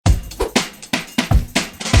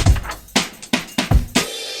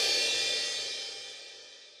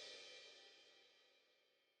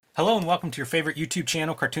Hello and welcome to your favorite YouTube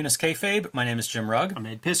channel, Cartoonist Kayfabe. My name is Jim Rugg. I'm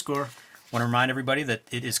Ed Piskor. Want to remind everybody that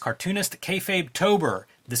it is Cartoonist Kayfabe-tober.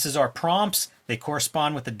 This is our prompts. They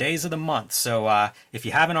correspond with the days of the month. So if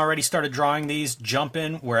you haven't already started drawing these, jump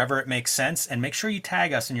in wherever it makes sense and make sure you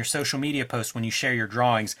tag us in your social media posts when you share your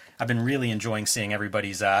drawings. I've been really enjoying seeing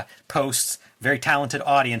everybody's posts. Very talented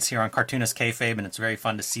audience here on Cartoonist Kayfabe, and it's very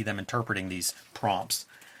fun to see them interpreting these prompts.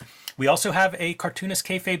 We also have a Cartoonist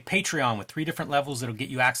Kayfabe Patreon with 3 different levels that'll get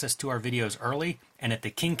you access to our videos early. And at the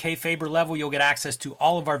King Kayfaber level, you'll get access to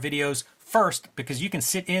all of our videos first because you can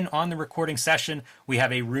sit in on the recording session. We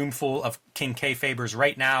have a room full of King Kayfabers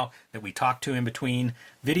right now that we talk to in between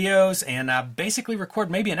videos and basically record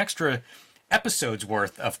maybe an extra episode's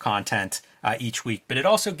worth of content each week. But it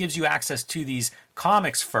also gives you access to these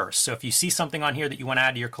comics first. So if you see something on here that you want to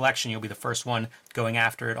add to your collection, you'll be the first one going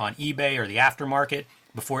after it on eBay or the aftermarket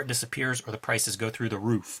before it disappears or the prices go through the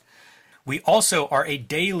roof. We also are a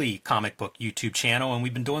daily comic book YouTube channel, and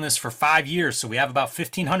we've been doing this for 5 years, so we have about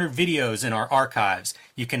 1,500 videos in our archives.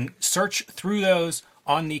 You can search through those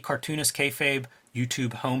on the Cartoonist Kayfabe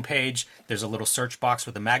YouTube homepage. There's a little search box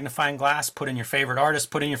with a magnifying glass. Put in your favorite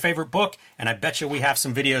artist, put in your favorite book, and I bet you we have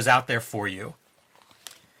some videos out there for you.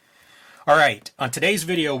 All right, on today's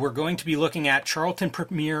video, we're going to be looking at Charlton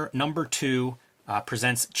Premiere number 2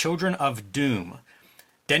 presents Children of Doom.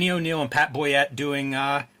 Denny O'Neil and Pat Boyette doing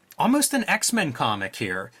almost an X-Men comic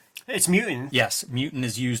here. It's Mutant. Yes, Mutant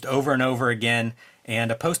is used over and over again.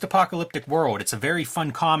 And a post-apocalyptic world. It's a very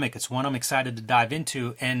fun comic. It's one I'm excited to dive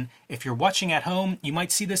into. And if you're watching at home, you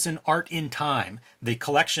might see this in Art in Time, the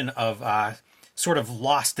collection of sort of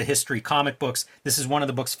lost to history comic books. This is one of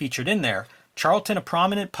the books featured in there. Charlton, a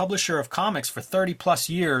prominent publisher of comics for 30 plus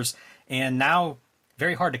years, and now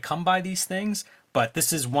very hard to come by these things. But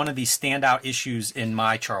this is one of the standout issues in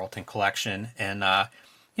my Charlton collection. And,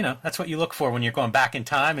 you know, that's what you look for when you're going back in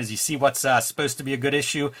time, is you see what's supposed to be a good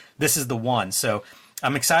issue. This is the one. So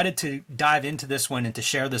I'm excited to dive into this one and to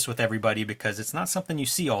share this with everybody because it's not something you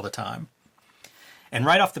see all the time. And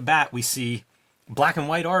right off the bat, we see black and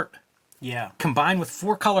white art. Yeah. Combined with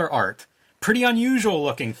 4-color art. Pretty unusual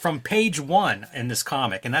looking from page 1 in this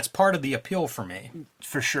comic. And that's part of the appeal for me.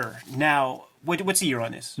 For sure. Now, what's the year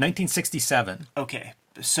on this? 1967. Okay.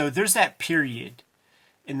 So there's that period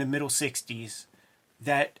in the middle 60s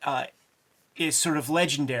that is sort of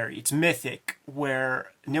legendary. It's mythic, where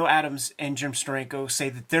Neil Adams and Jim Steranko say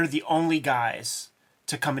that they're the only guys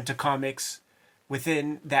to come into comics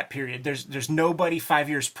within that period. There's nobody 5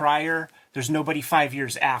 years prior. There's nobody 5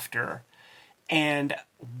 years after. And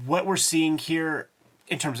what we're seeing here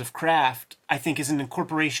in terms of craft, I think, is an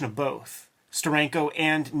incorporation of both Steranko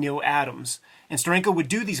and Neil Adams. And Steranko would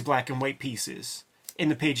do these black and white pieces in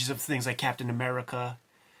the pages of things like Captain America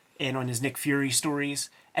and on his Nick Fury stories.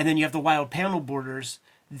 And then you have the wild panel borders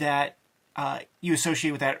that you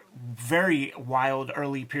associate with that very wild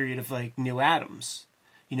early period of like Neil Adams.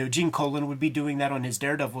 You know, Gene Colan would be doing that on his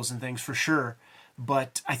Daredevils and things for sure.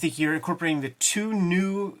 But I think you're incorporating the 2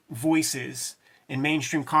 new voices in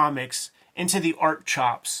mainstream comics into the art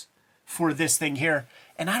chops for this thing here.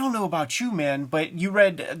 And I don't know about you, man, but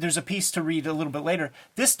there's a piece to read a little bit later.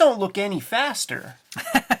 This don't look any faster.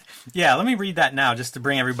 Yeah, let me read that now just to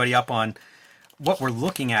bring everybody up on what we're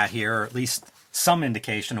looking at here, or at least some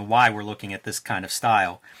indication of why we're looking at this kind of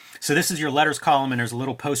style. So this is your letters column, and there's a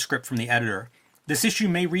little postscript from the editor. This issue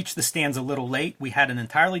may reach the stands a little late. We had an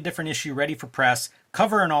entirely different issue ready for press,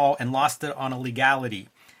 cover and all, and lost it on a legality.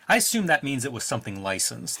 I assume that means it was something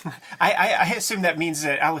licensed. I assume that means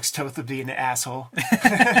that Alex Toth would be an asshole.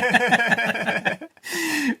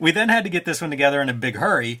 We then had to get this one together in a big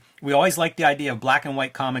hurry. We always liked the idea of black and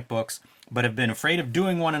white comic books, but have been afraid of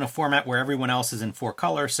doing one in a format where everyone else is in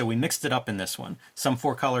 4-color, so we mixed it up in this one. Some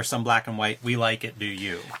 4-color, some black and white. We like it, do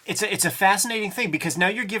you? It's a fascinating thing because now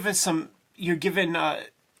you're given a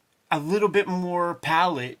little bit more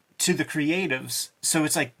palette to the creatives, so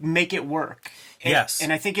it's like make it work. Yes,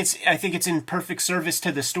 and I think it's in perfect service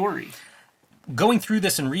to the story. Going through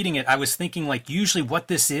this and reading it, I was thinking like usually what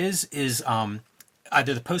this is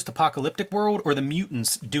either the post-apocalyptic world or the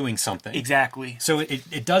mutants doing something. Exactly. So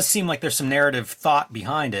it does seem like there's some narrative thought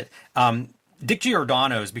behind it. Dick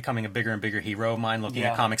Giordano is becoming a bigger and bigger hero of mine looking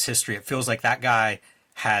at comics history. It feels like that guy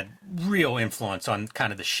had real influence on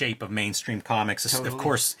kind of the shape of mainstream comics. Totally. Of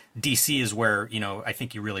course, DC is where, you know, I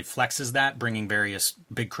think he really flexes that, bringing various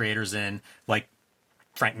big creators in, like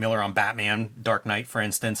Frank Miller on Batman, Dark Knight, for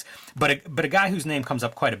instance. But a guy whose name comes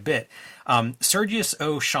up quite a bit, Sergius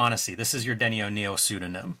O'Shaughnessy. This is your Denny O'Neil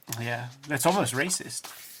pseudonym. Yeah, that's almost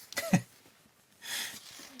racist.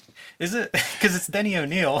 Is it? Because it's Denny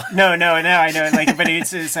O'Neil. No, I know. Like, but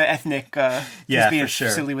it's an ethnic. Yeah, being for sure.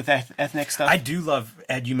 silly with ethnic stuff. I do love,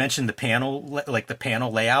 Ed, you mentioned the panel, like the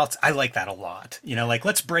panel layouts. I like that a lot. You know, like,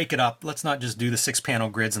 let's break it up. Let's not just do the 6-panel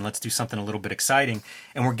grids, and let's do something a little bit exciting.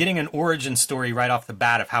 And we're getting an origin story right off the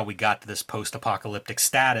bat of how we got to this post-apocalyptic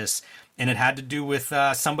status. And it had to do with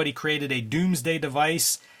somebody created a doomsday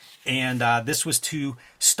device, and this was to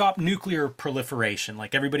stop nuclear proliferation.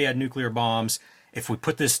 Like, everybody had nuclear bombs. If we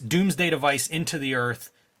put this doomsday device into the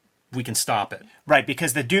earth, we can stop it. Right,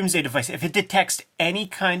 because the doomsday device, if it detects any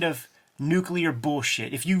kind of nuclear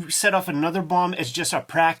bullshit, if you set off another bomb as just a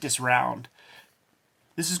practice round,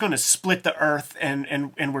 this is going to split the earth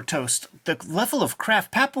and we're toast. The level of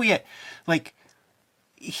craft, Papuet, like,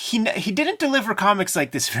 he didn't deliver comics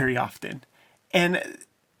like this very often. And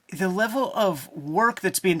the level of work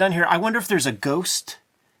that's being done here, I wonder if there's a ghost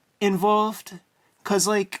involved. Because,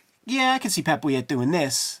 like, yeah, I can see Papuet doing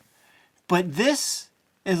this. But this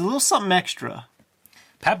is a little something extra.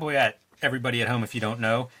 Papuet, everybody at home, if you don't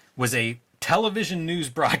know, was a television news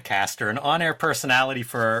broadcaster, an on-air personality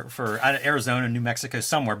for Arizona, New Mexico,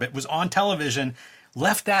 somewhere, but was on television,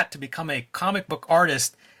 left that to become a comic book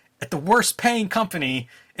artist at the worst paying company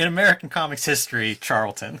in American comics history,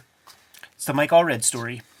 CHARLTON. It's the Mike Allred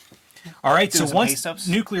story. All right, so some once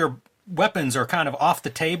nuclear weapons are kind of off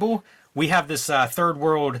the table, we have this third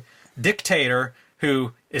world dictator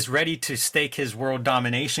who is ready to stake his world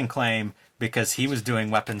domination claim because he was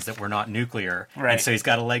doing weapons that were not nuclear. Right. And so he's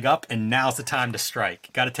got a leg up, and now's the time to strike.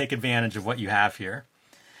 Got to take advantage of what you have here.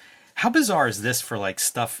 How bizarre is this for, like,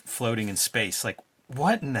 stuff floating in space? Like,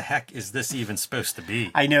 what in the heck is this even supposed to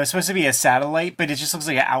be? I know, it's supposed to be a satellite, but it just looks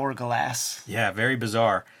like an hourglass. Yeah, very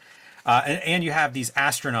bizarre. And you have these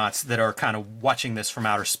astronauts that are kind of watching this from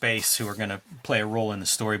outer space who are going to play a role in the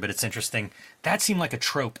story, but it's interesting. That seemed like a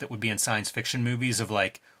trope that would be in science fiction movies of,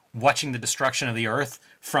 like, watching the destruction of the Earth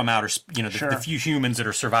from outer, the few humans that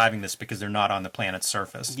are surviving this because they're not on the planet's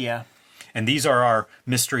surface. Yeah. And these are our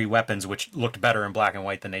mystery weapons, which looked better in black and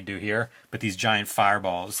white than they do here, but these giant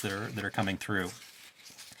fireballs that are coming through.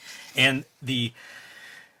 And the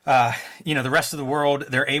rest of the world,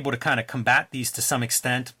 they're able to kind of combat these to some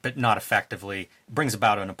extent, but not effectively. It brings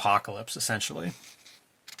about an apocalypse, essentially.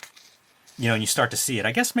 And you start to see it.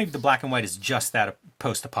 I guess maybe the black and white is just that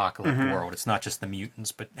post-apocalyptic world. It's not just the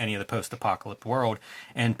mutants, but any of the post-apocalyptic world.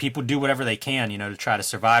 And people do whatever they can, to try to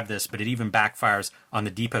survive this, but it even backfires on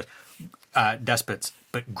the despots.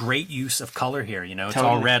 But great use of color here, It's Totally.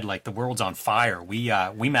 all red, like the world's on fire. We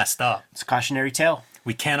messed up. It's a cautionary tale.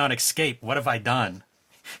 We cannot escape. What have I done?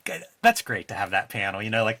 That's great to have that panel,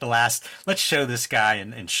 like the last, let's show this guy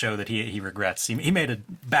and show that he regrets. He made a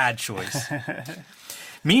bad choice.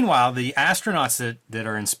 Meanwhile, the astronauts that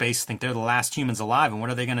are in space think they're the last humans alive, and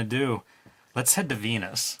what are they going to do? Let's head to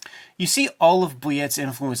Venus. You see all of Bliet's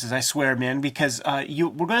influences, I swear, man, because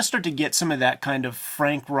we're going to start to get some of that kind of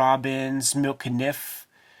Frank Robbins, Milk Kniff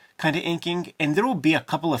kind of inking, and there will be a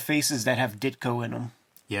couple of faces that have Ditko in them.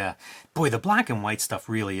 Yeah. Boy, the black and white stuff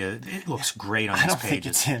really, it looks great on these pages. I don't think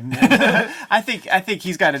it's him, man. I think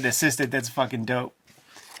he's got an assistant that's fucking dope.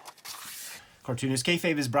 Cartoonist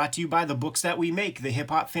Kayfabe is brought to you by the books that we make. The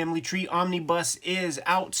Hip Hop Family Tree Omnibus is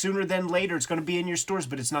out sooner than later. It's going to be in your stores,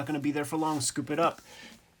 but it's not going to be there for long. Scoop it up.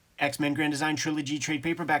 X-Men Grand Design Trilogy trade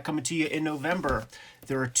paperback coming to you in November.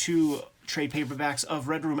 There are 2 trade paperbacks of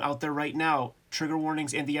Red Room out there right now. Trigger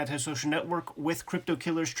Warnings and the Antisocial Network with Crypto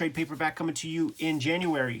Killers trade paperback coming to you in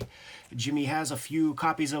January. Jimmy has a few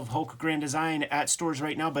copies of Hulk Grand Design at stores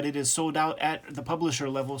right now, but it is sold out at the publisher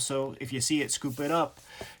level, so if you see it, scoop it up.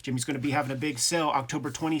 Jimmy's going to be having a big sale October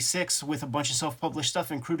 26th with a bunch of self-published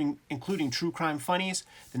stuff, including True Crime Funnies,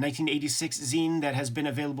 the 1986 zine that has been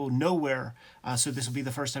available nowhere, so this will be the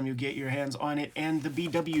first time you get your hands on it, and the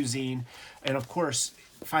BW zine, and of course,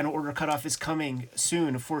 Final Order Cutoff is coming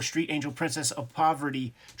soon for Street Angel Princess of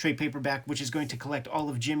Poverty trade paperback, which is going to collect all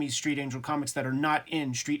of Jimmy's Street Angel comics that are not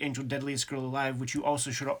in Street Angel Deadliest Girl Alive, which you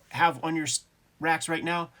also should have on your racks right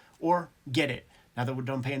now, or get it. Now that we're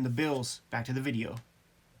done paying the bills, back to the video.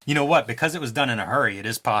 You know what? Because it was done in a hurry, it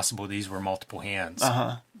is possible these were multiple hands.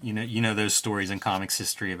 Uh-huh. You know those stories in comics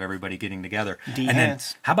history of everybody getting together. D and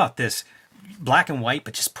hands. then, how about this? Black and white,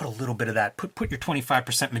 but just put a little bit of that. Put your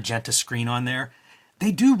 25% magenta screen on there.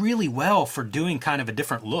 They do really well for doing kind of a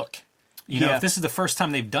different look. You know, if this is the first time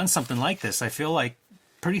they've done something like this, I feel like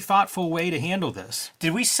pretty thoughtful way to handle this.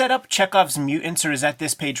 Did we set up Chekhov's mutants, or is that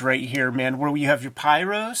this page right here, man, where you have your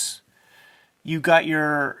pyros, you got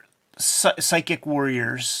your psychic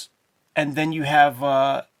warriors, and then you have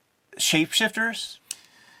shapeshifters?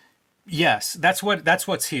 Yes, that's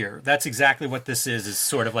what's here. That's exactly what this is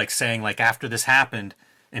sort of like saying, like, after this happened,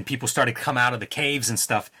 and people started to come out of the caves and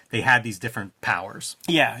stuff, they had these different powers.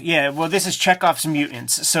 Yeah. Well, this is Chekhov's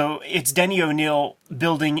mutants. So it's Denny O'Neil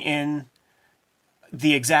building in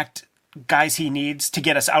the exact guys he needs to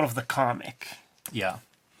get us out of the comic. Yeah.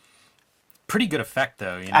 Pretty good effect,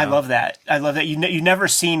 though. You know? I love that. You never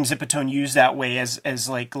seen Zipatone used that way as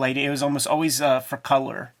like lighting. It was almost always for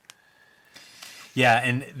color. Yeah,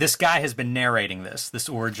 and this guy has been narrating this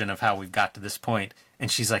origin of how we've got to this point.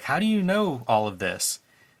 And she's like, how do you know all of this?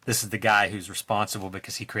 This is the guy who's responsible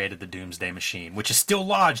because he created the Doomsday Machine, which is still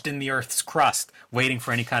lodged in the Earth's crust, waiting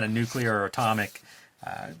for any kind of nuclear or atomic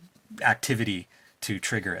activity to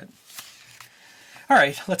trigger it. All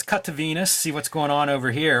right, let's cut to Venus, see what's going on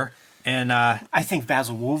over here. And I think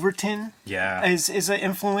Basil Wolverton is an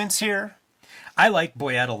influence here. I like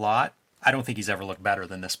Boyette a lot. I don't think he's ever looked better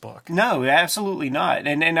than this book. No, absolutely not.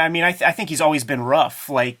 And I mean, I think he's always been rough.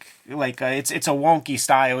 It's a wonky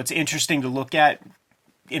style. It's interesting to look at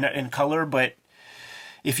in color, but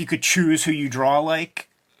if you could choose who you draw,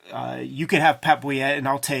 you could have Pat Boyette, and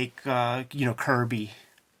I'll take Kirby.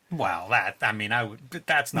 Wow,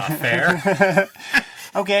 that's not fair.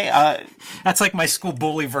 Okay, that's like my school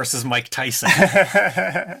bully versus Mike Tyson.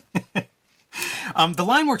 The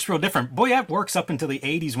line works real different. Boyette works up until the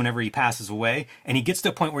 80s whenever he passes away, and he gets to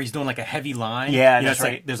a point where he's doing like a heavy line. Yeah, that's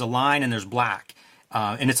right. Like there's a line and there's black.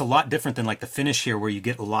 And it's a lot different than like the finish here where you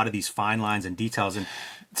get a lot of these fine lines and details. And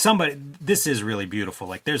this is really beautiful.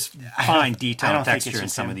 Like there's fine detail and texture in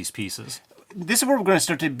some of these pieces. This is where we're going to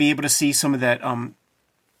start to be able to see some of that,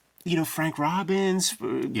 Frank Robbins,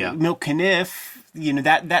 Milt Caniff,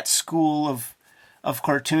 that school of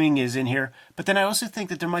cartooning is in here. But then I also think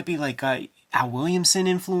that there might be like Al Williamson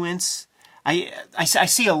influence. I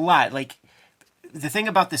see a lot. Like the thing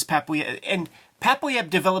about this Pat Boyette, and Pat Boyette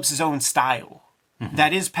develops his own style. Mm-hmm.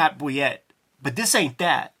 That is Pat Boyette. But this ain't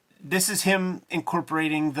that. This is him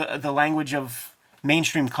incorporating the language of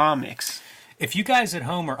mainstream comics. If you guys at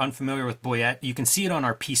home are unfamiliar with Boyette, you can see it on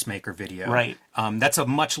our Peacemaker video. Right. That's a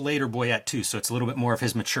much later Boyette, too, so it's a little bit more of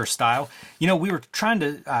his mature style. We were trying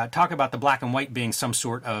to talk about the black and white being some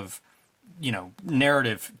sort of,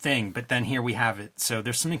 narrative thing, but then here we have it. So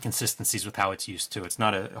there's some inconsistencies with how it's used to. It's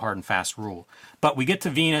not a hard and fast rule. But we get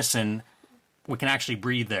to Venus, and we can actually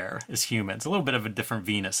breathe there as humans. A little bit of a different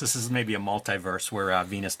Venus. This is maybe a multiverse where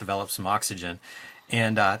Venus develops some oxygen.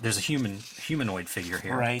 And there's a humanoid figure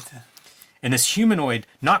here. Right. And this humanoid,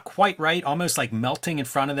 not quite right, almost like melting in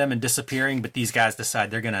front of them and disappearing, but these guys decide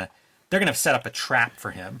they're gonna set up a trap for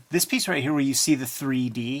him. This piece right here where you see the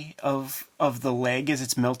 3D of the leg as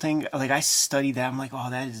it's melting, like I studied that. I'm like, oh,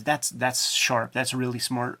 that's sharp. That's really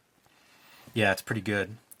smart. Yeah, it's pretty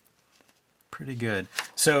good. Pretty good.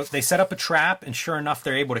 So they set up a trap, and sure enough,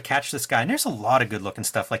 they're able to catch this guy. And there's a lot of good-looking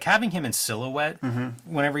stuff. Like having him in silhouette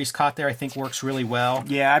whenever he's caught there, I think works really well.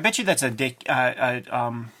 Yeah, I bet you that's a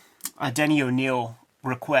Denny O'Neil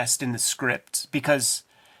request in the script because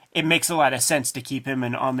it makes a lot of sense to keep him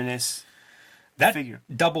an ominous figure.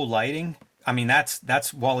 Double lighting, I mean,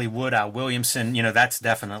 that's Wally Wood, Al Williamson. That's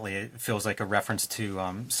definitely, it feels like a reference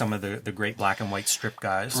to some of the great black and white strip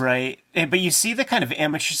guys. Right. But you see the kind of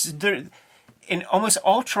amateurs in almost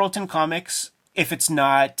all Charlton comics, if it's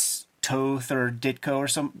not Toth or Ditko or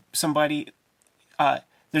somebody,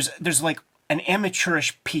 there's like an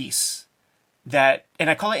amateurish piece. That, and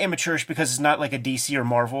I call it amateurish because it's not like a DC or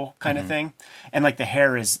Marvel kind of thing, and like the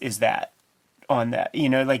hair is that on that,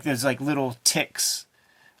 like there's like little ticks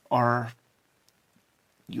are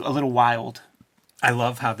a little wild. I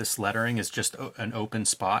love how this lettering is just an open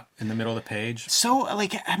spot in the middle of the page. So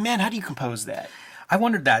like, man, how do you compose that? I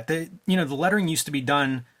wondered that. The lettering used to be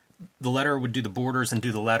done. The letterer would do the borders and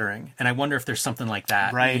do the lettering, and I wonder if there's something like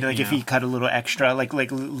that. Right, like if he cut a little extra, like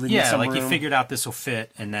he figured out this will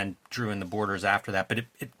fit, and then drew in the borders after that. But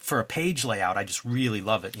it for a page layout, I just really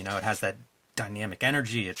love it. It has that dynamic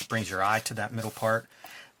energy. It brings your eye to that middle part.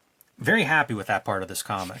 Very happy with that part of this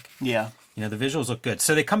comic. Yeah, the visuals look good.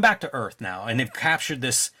 So they come back to Earth now, and they've captured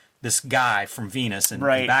this guy from Venus, and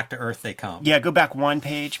back to Earth they come. Yeah, go back one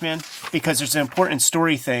page, man, because there's an important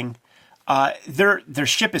story thing. Their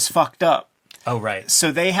ship is fucked up. Oh, right.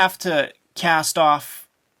 So they have to cast off,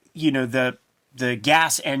 the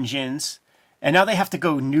gas engines, and now they have to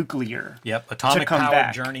go nuclear. Yep, atomic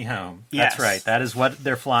powered journey home. Yes. That's right. That is what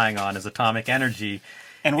they're flying on, is atomic energy.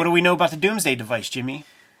 And what do we know about the Doomsday device, Jimmy?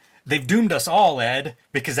 They've doomed us all, Ed,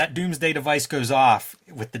 because that Doomsday device goes off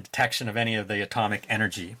with the detection of any of the atomic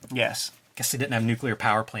energy. Yes. Guess they didn't have nuclear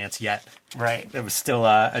power plants yet. Right. It was still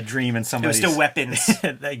a dream in somebody's... It was still weapons.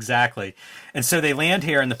 Exactly. And so they land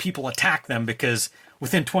here, and the people attack them because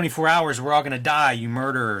within 24 hours, we're all going to die, you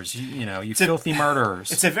murderers. You filthy murderers.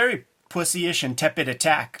 It's a very pussyish and tepid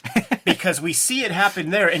attack because we see it happen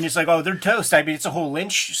there, and it's like, oh, they're toast. I mean, it's a whole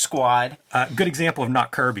Lynch squad. Good example of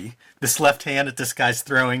not Kirby. This left hand that this guy's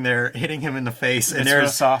throwing there, hitting him in the face, and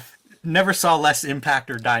there's soft. Never saw less impact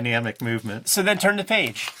or dynamic movement. So then turn the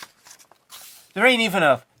page. There ain't even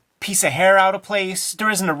a piece of hair out of place. There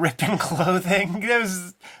isn't a rip in clothing.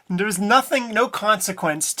 There's nothing, no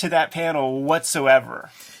consequence to that panel whatsoever.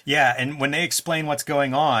 Yeah, and when they explain what's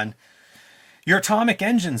going on, your atomic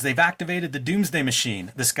engines, they've activated the doomsday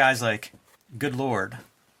machine. This guy's like, good lord.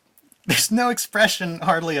 There's no expression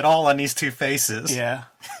hardly at all on these two faces. Yeah.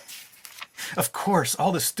 Of course,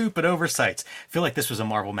 all the stupid oversights. I feel like this was a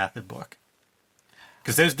Marvel Method book.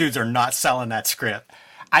 Because those dudes are not selling that script.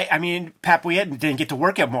 I mean, Pap Wiett didn't get to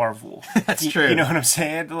work at Marvel. That's true. You know what I'm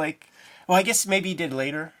saying? Like, well, I guess maybe he did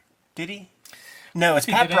later. Did he? No, it's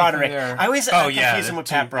He Pat did anything Broderick. there. I always confuse him with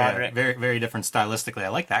Pat Broderick. Yeah, very, very different stylistically. I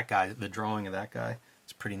like that guy, the drawing of that guy.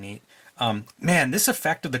 It's pretty neat. Man, this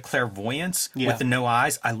effect of the clairvoyance with the no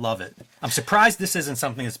eyes, I love it. I'm surprised this isn't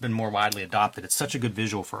something that's been more widely adopted. It's such a good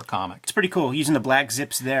visual for a comic. It's pretty cool, using the black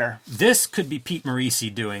zips there. This could be Pete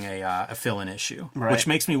Morisi doing a fill-in issue, right. Which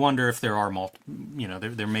makes me wonder if there are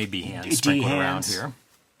there may be hands sprinkled around here.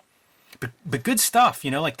 But good stuff,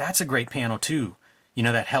 like that's a great panel too.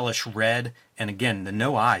 That hellish red, and again, the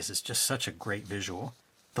no eyes is just such a great visual.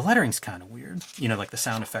 The lettering's kind of weird, like the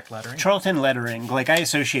sound effect lettering. CHARLTON lettering, like I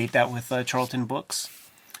associate that with CHARLTON books.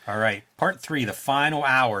 All right, part 3, the final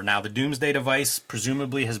hour. Now the Doomsday device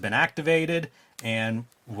presumably has been activated, and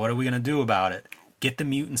what are we going to do about it? Get the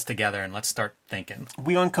mutants together and let's start thinking.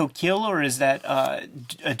 We on Coquille, or is that a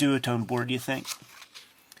duotone board, do you think?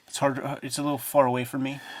 It's hard. It's a little far away from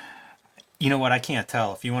me. You know what? I can't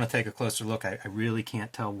tell. If you want to take a closer look, I really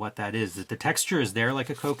can't tell what that is. The texture is there like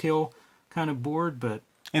a Coquille kind of board, but...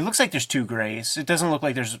 It looks like there's 2 grays. It doesn't look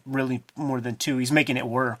like there's really more than 2. He's making it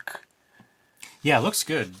work. Yeah, it looks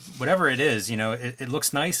good. Whatever it is, it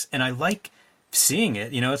looks nice, and I like seeing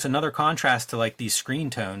it. It's another contrast to like these screen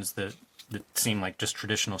tones that seem like just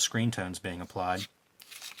traditional screen tones being applied.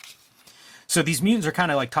 So these mutants are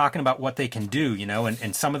kind of like talking about what they can do,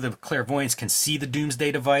 and some of the clairvoyants can see the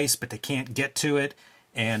Doomsday device, but they can't get to it.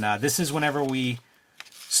 And this is whenever we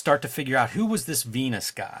start to figure out who was this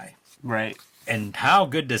Venus guy. Right. And how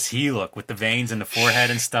good does he look with the veins in the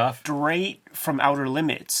forehead and stuff? Straight from Outer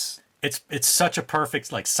Limits. It's such a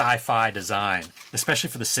perfect like sci-fi design,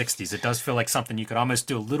 especially for the 60s. It does feel like something you could almost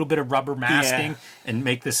do a little bit of rubber masking and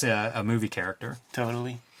make this a movie character.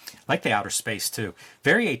 Totally. Like the outer space too.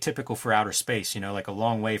 Very atypical for outer space, like a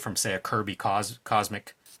long way from say a Kirby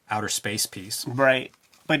cosmic outer space piece. Right.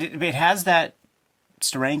 But it has that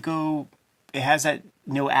Steranko, it has that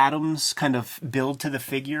Neil Adams kind of build to the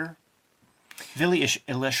figure. Really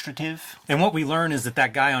illustrative. And what we learn is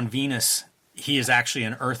that guy on Venus, he is actually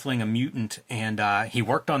an Earthling, a mutant, and he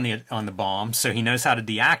worked on the bomb, so he knows how to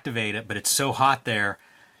deactivate it. But it's so hot there,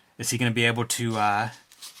 is he going to be able to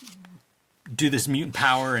do this mutant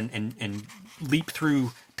power and leap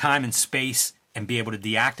through time and space and be able to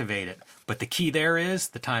deactivate it? But the key there is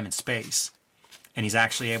the time and space, and he's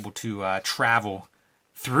actually able to travel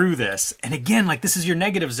through this. And again, like this is your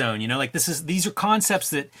negative zone, like these are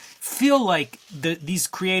concepts that feel like these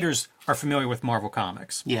creators are familiar with Marvel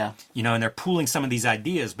Comics. Yeah. And they're pooling some of these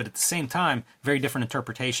ideas, but at the same time, very different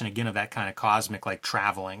interpretation again of that kind of cosmic like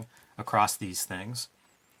traveling across these things.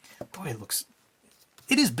 Boy,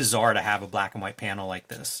 it is bizarre to have a black and white panel like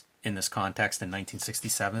this in this context in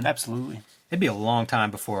 1967. Absolutely. It'd be a long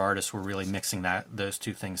time before artists were really mixing those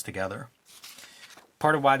two things together.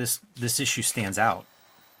 Part of why this issue stands out.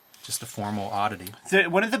 Just a formal oddity.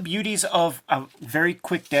 One of the beauties of a very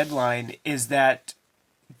quick deadline is that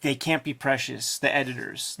they can't be precious, the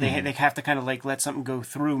editors. They have to kind of like let something go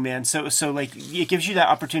through, man. So like it gives you that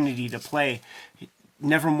opportunity to play.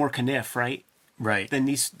 Never more Kniff, right? Right. Than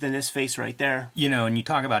this face right there. And you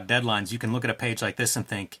talk about deadlines, you can look at a page like this and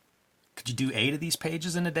think, could you do 8 of these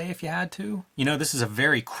pages in a day if you had to? This is a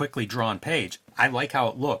very quickly drawn page. I like how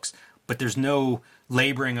it looks, but there's no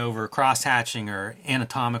laboring over cross-hatching or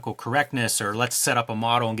anatomical correctness or let's set up a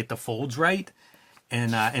model and get the folds right.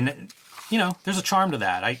 And there's a charm to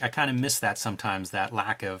that. I kind of miss that sometimes, that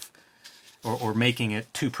lack of or making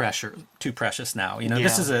it too precious now.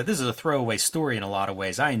 This is a throwaway story in a lot of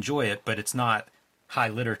ways. I enjoy it, but it's not high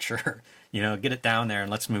literature. Get it down there and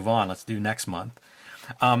let's move on. Let's do next month.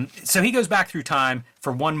 So he goes back through time.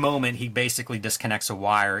 For one moment, he basically disconnects a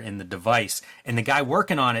wire in the device, and the guy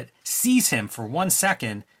working on it sees him for 1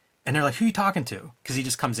 second, and they're like, who are you talking to? Because he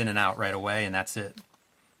just comes in and out right away, and that's it.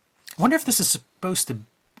 I wonder if this is supposed to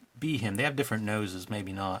be him. They have different noses,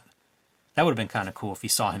 maybe not. That would have been kind of cool if he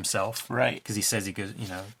saw himself. Right. Because he says he goes,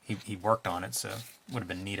 he worked on it, so it would have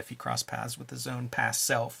been neat if he crossed paths with his own past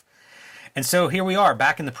self. And so here we are,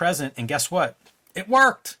 back in the present, and guess what? It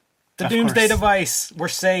worked! The Doomsday device! We're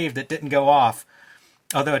saved. It didn't go off.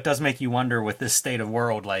 Although it does make you wonder with this state of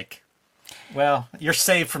world, like, well, you're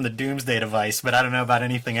saved from the Doomsday device, but I don't know about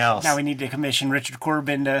anything else. Now we need to commission Richard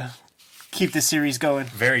Corbin to keep the series going.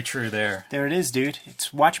 Very true there. There it is, dude.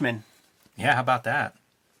 It's Watchmen. Yeah, how about that?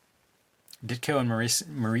 Ditko and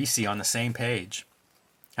Marisi on the same page.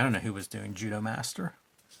 I don't know who was doing Judo Master.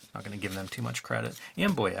 Not going to give them too much credit.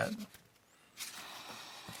 And Boyette.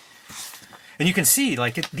 And you can see,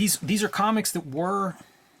 like, these are comics that were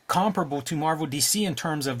comparable to Marvel DC in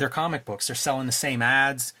terms of their comic books. They're selling the same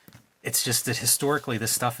ads. It's just that historically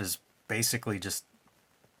this stuff is basically just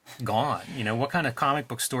gone. What kind of comic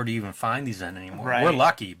book store do you even find these in anymore? Right. We're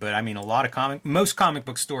lucky, but I mean, most comic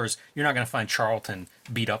book stores, you're not going to find Charlton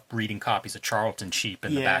beat up reading copies of Charlton cheap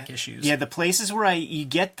in the back issues. Yeah, the places where you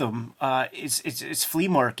get them, it's flea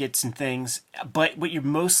markets and things. But what you're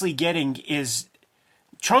mostly getting is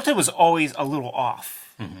Charlton was always a little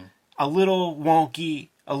off, a little wonky,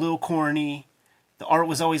 a little corny. The art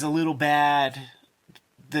was always a little bad.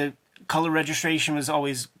 The color registration was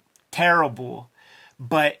always terrible.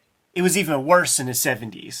 But it was even worse in the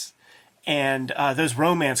 70s. And those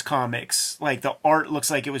romance comics, like the art looks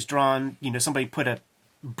like it was drawn, somebody put a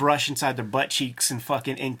brush inside their butt cheeks and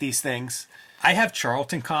fucking inked these things. I have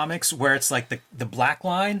Charlton comics where it's like the black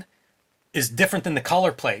line is different than the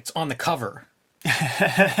color plates on the cover.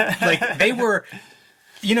 Like they were,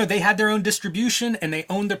 they had their own distribution and they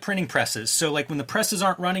owned their printing presses. So like when the presses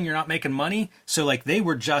aren't running, you're not making money. So like they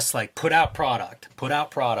were just like put out product.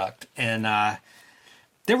 And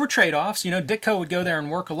there were trade-offs. Ditko would go there and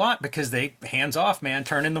work a lot because they hands off, man,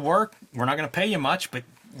 turn in the work. We're not going to pay you much, but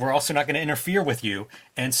we're also not going to interfere with you.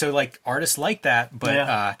 And so like artists like that,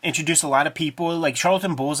 but introduce a lot of people like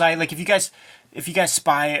Charlton Bullseye. Like if you guys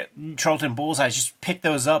spy Charlton Bullseye, just pick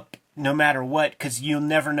those up no matter what, because you'll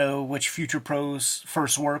never know which Future Pros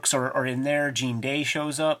first works are in there. Gene Day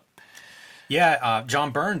shows up. Yeah,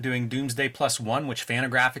 John Byrne doing Doomsday +1, which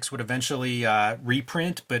Fantagraphics would eventually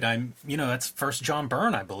reprint, but that's first John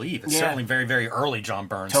Byrne, I believe. It's certainly very, very early John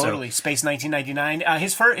Byrne. Totally, so. Space 1999.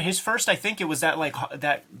 His first, I think it was that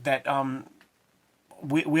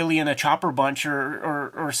Willie and a Chopper Bunch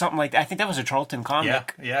or something like that. I think that was a Charlton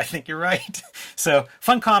comic. Yeah, I think you're right. So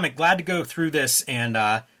fun comic. Glad to go through this, and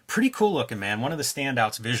pretty cool looking, man. One of the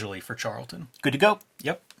standouts visually for Charlton. Good to go.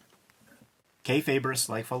 Yep. Kayfabers,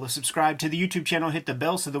 like, follow, subscribe to the YouTube channel, hit the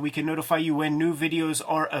bell so that we can notify you when new videos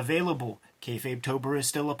are available. Kayfabe-tober is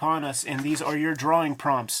still upon us, and these are your drawing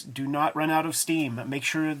prompts. Do not run out of steam. Make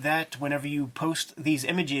sure that whenever you post these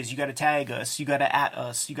images, you got to tag us, you got to @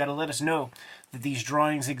 us, you got to let us know that these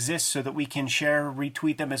drawings exist so that we can share,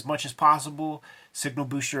 retweet them as much as possible, signal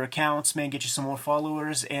boost your accounts, man, get you some more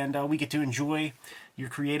followers, and we get to enjoy your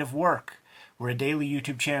creative work. We're a daily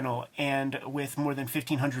YouTube channel, and with more than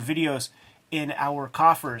 1,500 videos in our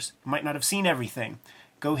coffers. You might not have seen everything.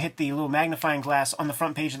 Go hit the little magnifying glass on the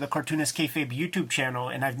front page of the Cartoonist Kayfabe YouTube channel,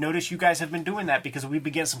 and I've noticed you guys have been doing that because we've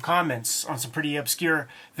been getting some comments on some pretty obscure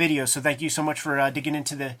videos, so thank you so much for digging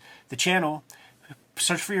into the channel.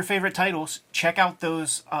 Search for your favorite titles, check out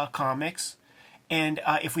those comics, and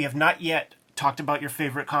if we have not yet talked about your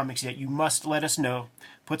favorite comics yet, you must let us know.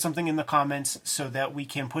 Put something in the comments so that we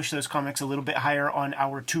can push those comics a little bit higher on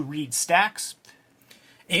our to-read stacks.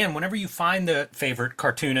 And whenever you find the favorite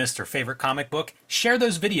cartoonist or favorite comic book, share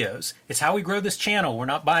those videos. It's how we grow this channel. We're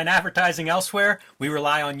not buying advertising elsewhere. We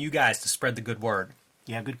rely on you guys to spread the good word.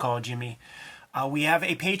 Yeah, good call, Jimmy. We have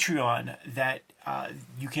a Patreon that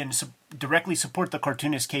you can directly support the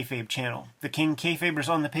Cartoonist Kayfabe channel. The King Kayfabers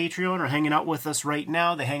on the Patreon are hanging out with us right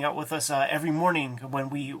now. They hang out with us every morning when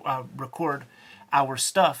we record our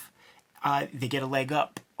stuff. They get a leg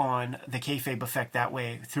up on the Kayfabe effect that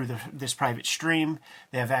way through this private stream.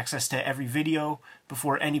 They have access to every video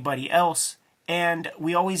before anybody else. And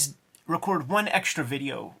we always record one extra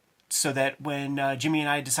video so that when Jimmy and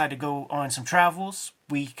I decide to go on some travels,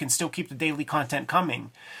 we can still keep the daily content coming.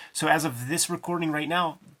 So as of this recording right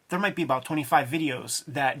now, there might be about 25 videos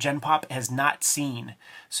that Gen Pop has not seen.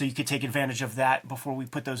 So you could take advantage of that before we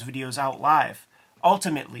put those videos out live.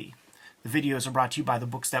 Ultimately, the videos are brought to you by the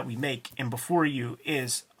books that we make, and before you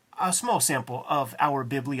is a small sample of our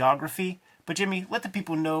bibliography. But Jimmy, let the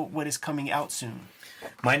people know what is coming out soon.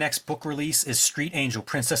 My next book release is Street Angel,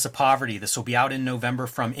 Princess of Poverty. This will be out in November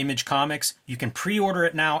from Image Comics. You can pre-order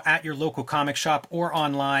it now at your local comic shop or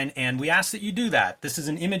online, and we ask that you do that. This is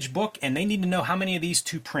an Image book, and they need to know how many of these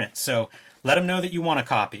to print, so let them know that you want a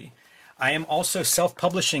copy. I am also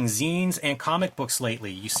self-publishing zines and comic books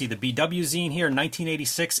lately. You see the BW zine here,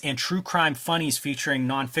 1986, and True Crime Funnies featuring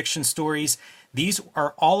nonfiction stories. These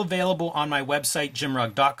are all available on my website,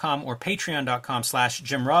 jimrugg.com, or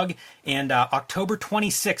patreon.com/jimrugg. And October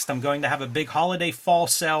 26th, I'm going to have a big holiday fall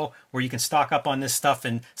sale where you can stock up on this stuff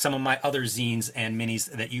and some of my other zines and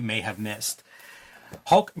minis that you may have missed.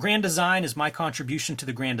 Hulk Grand Design is my contribution to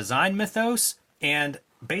the Grand Design mythos, and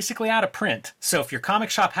basically out of print. So if your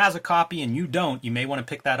comic shop has a copy and you don't, you may want to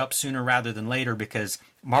pick that up sooner rather than later, because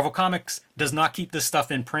Marvel Comics does not keep this stuff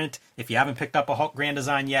in print. If you haven't picked up a Hulk Grand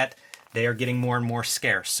Design yet, they are getting more and more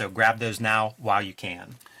scarce. So grab those now while you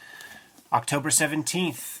can. October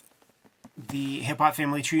 17th, the Hip Hop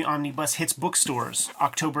Family Tree Omnibus hits bookstores.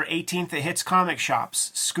 October 18th, it hits comic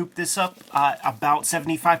shops. Scoop this up. About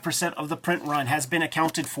 75% of the print run has been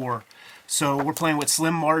accounted for. So we're playing with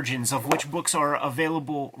slim margins of which books are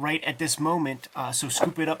available right at this moment. So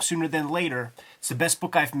scoop it up sooner than later. It's the best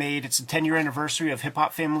book I've made. It's the 10-year anniversary of Hip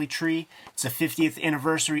Hop Family Tree. It's the 50th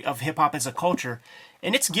anniversary of hip hop as a culture.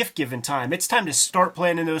 And it's gift-giving time. It's time to start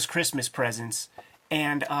planning those Christmas presents.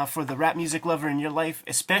 And for the rap music lover in your life,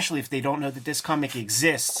 especially if they don't know that this comic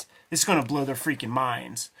exists, this is going to blow their freaking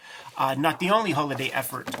minds. Not the only holiday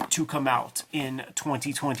effort to come out in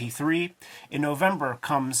 2023. In November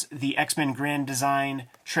comes the X-Men Grand Design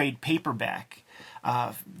trade paperback.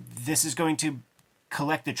 This is going to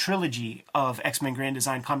collect the trilogy of X-Men Grand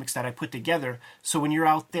Design comics that I put together. So when you're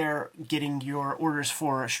out there getting your orders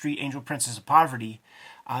for Street Angel Princess of Poverty,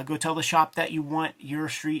 go tell the shop that you want your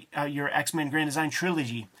X-Men Grand Design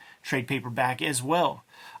trilogy trade paperback as well.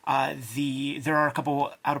 There are a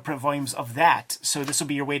couple out-of-print volumes of that, so this will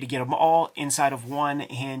be your way to get them all inside of one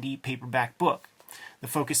handy paperback book. The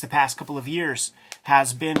focus the past couple of years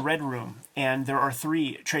has been Red Room, and there are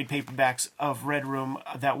 3 trade paperbacks of Red Room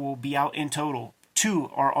that will be out in total.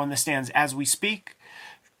 2 are on the stands as we speak,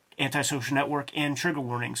 Antisocial Network and Trigger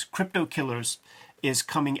Warnings. Crypto Killers is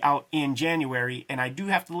coming out in January, and I do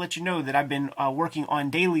have to let you know that I've been working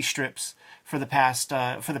on daily strips for the past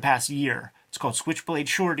year. It's called Switchblade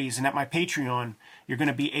Shorties, and at my Patreon, you're going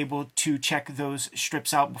to be able to check those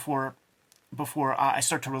strips out before I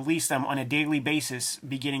start to release them on a daily basis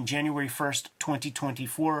beginning January 1st,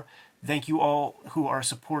 2024. Thank you all who are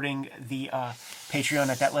supporting the Patreon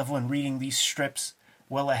at that level and reading these strips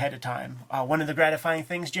well ahead of time. One of the gratifying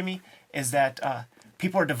things, Jimmy, is that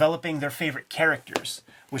people are developing their favorite characters,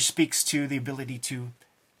 which speaks to the ability to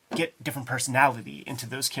get different personality into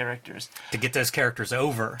those characters. To get those characters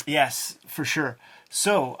over. Yes, for sure.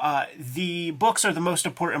 So, the books are the most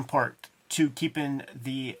important part to keeping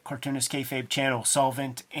the Cartoonist Kayfabe channel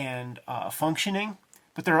solvent and functioning.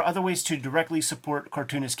 But there are other ways to directly support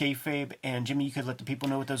Cartoonist Kayfabe, and Jimmy, you could let the people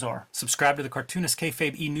know what those are. Subscribe to the Cartoonist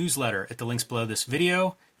Kayfabe e-newsletter at the links below this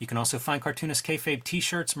video. You can also find Cartoonist Kayfabe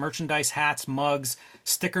t-shirts, merchandise, hats, mugs,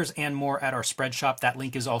 stickers, and more at our spread shop. That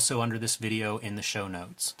link is also under this video in the show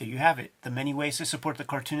notes. There you have it. The many ways to support the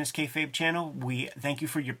Cartoonist Kayfabe channel. We thank you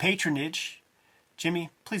for your patronage. Jimmy,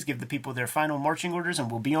 please give the people their final marching orders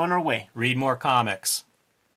and we'll be on our way. Read more comics.